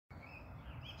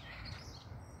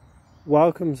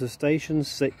Welcome to Station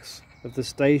 6 of the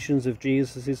Stations of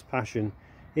Jesus' Passion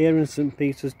here in St.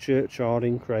 Peter's Churchyard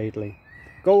in Cradley.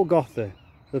 Golgotha,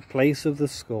 the place of the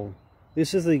skull.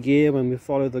 This is the year when we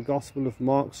follow the Gospel of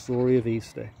Mark's story of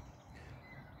Easter.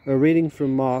 A reading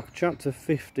from Mark chapter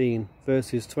 15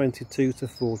 verses 22 to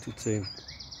 42.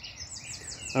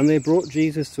 And they brought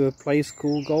Jesus to a place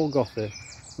called Golgotha,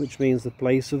 which means the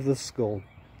place of the skull.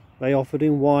 They offered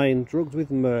him wine drugged with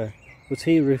myrrh, but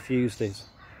he refused it.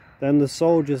 Then the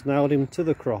soldiers nailed him to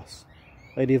the cross.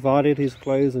 They divided his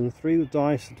clothes and threw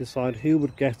dice to decide who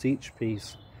would get each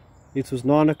piece. It was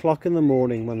 9 o'clock in the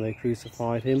morning when they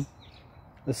crucified him.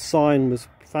 A sign was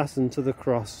fastened to the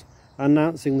cross,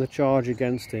 announcing the charge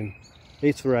against him.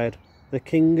 It read, "The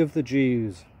King of the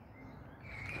Jews."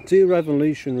 2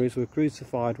 revolutionaries were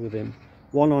crucified with him,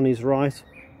 one on his right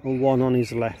and one on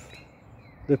his left.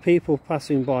 The people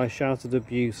passing by shouted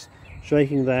abuse,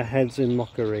 shaking their heads in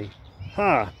mockery.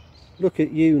 "Ha! Look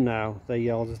at you now," they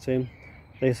yelled at him.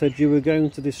 "They said you were going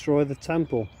to destroy the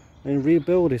temple and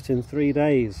rebuild it in 3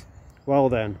 days. Well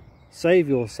then, save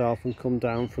yourself and come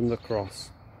down from the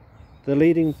cross." The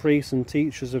leading priests and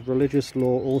teachers of religious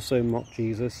law also mocked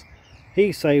Jesus.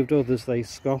 "He saved others," they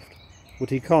scoffed, "but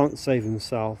he can't save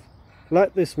himself.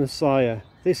 Let this Messiah,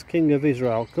 this King of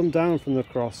Israel, come down from the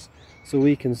cross so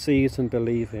we can see it and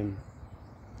believe him."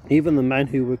 Even the men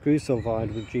who were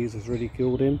crucified with Jesus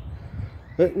ridiculed him.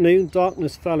 At noon,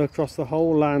 darkness fell across the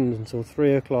whole land until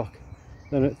 3 o'clock.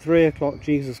 Then at 3 o'clock,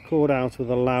 Jesus called out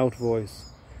with a loud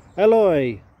voice,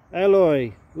 "Eloi,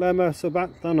 Eloi, lema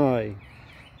sabachthani,"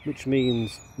 which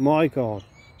means, my God,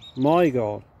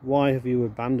 why have you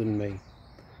abandoned me?"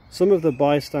 Some of the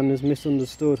bystanders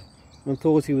misunderstood and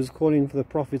thought he was calling for the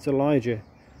prophet Elijah.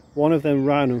 One of them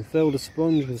ran and filled a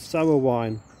sponge with sour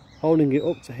wine, holding it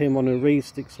up to him on a reed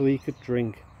stick so he could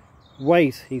drink.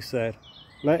 "Wait," he said.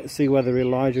 "Let's see whether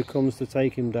Elijah comes to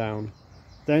take him down."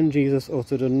 Then Jesus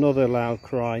uttered another loud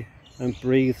cry and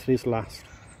breathed his last,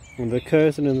 and the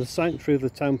curtain in the sanctuary of the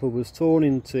temple was torn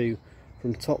in two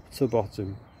from top to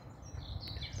bottom.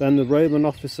 Then the Roman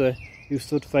officer who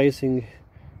stood facing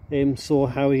him saw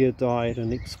how he had died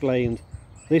and exclaimed,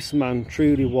 "This man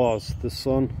truly was the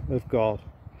Son of God."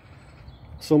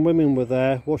 Some women were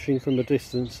there watching from a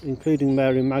distance, including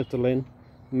Mary Magdalene,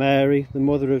 Mary, the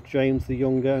mother of James the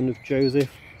Younger and of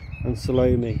Joseph, and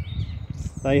Salome.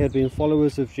 They had been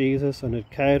followers of Jesus and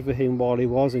had cared for him while he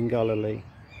was in Galilee.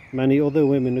 Many other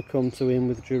women had come to him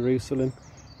with Jerusalem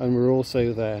and were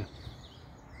also there.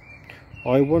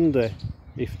 I wonder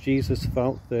if Jesus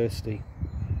felt thirsty.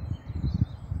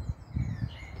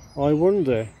 I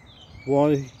wonder,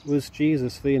 why was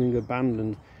Jesus feeling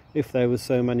abandoned if there were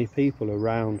so many people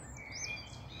around?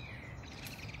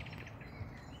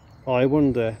 I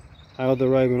wonder how the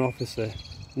Roman officer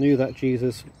knew that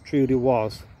Jesus truly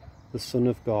was the Son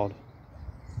of God.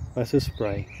 Let us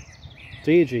pray.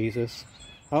 Dear Jesus,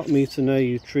 help me to know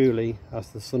you truly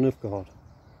as the Son of God.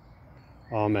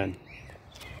 Amen.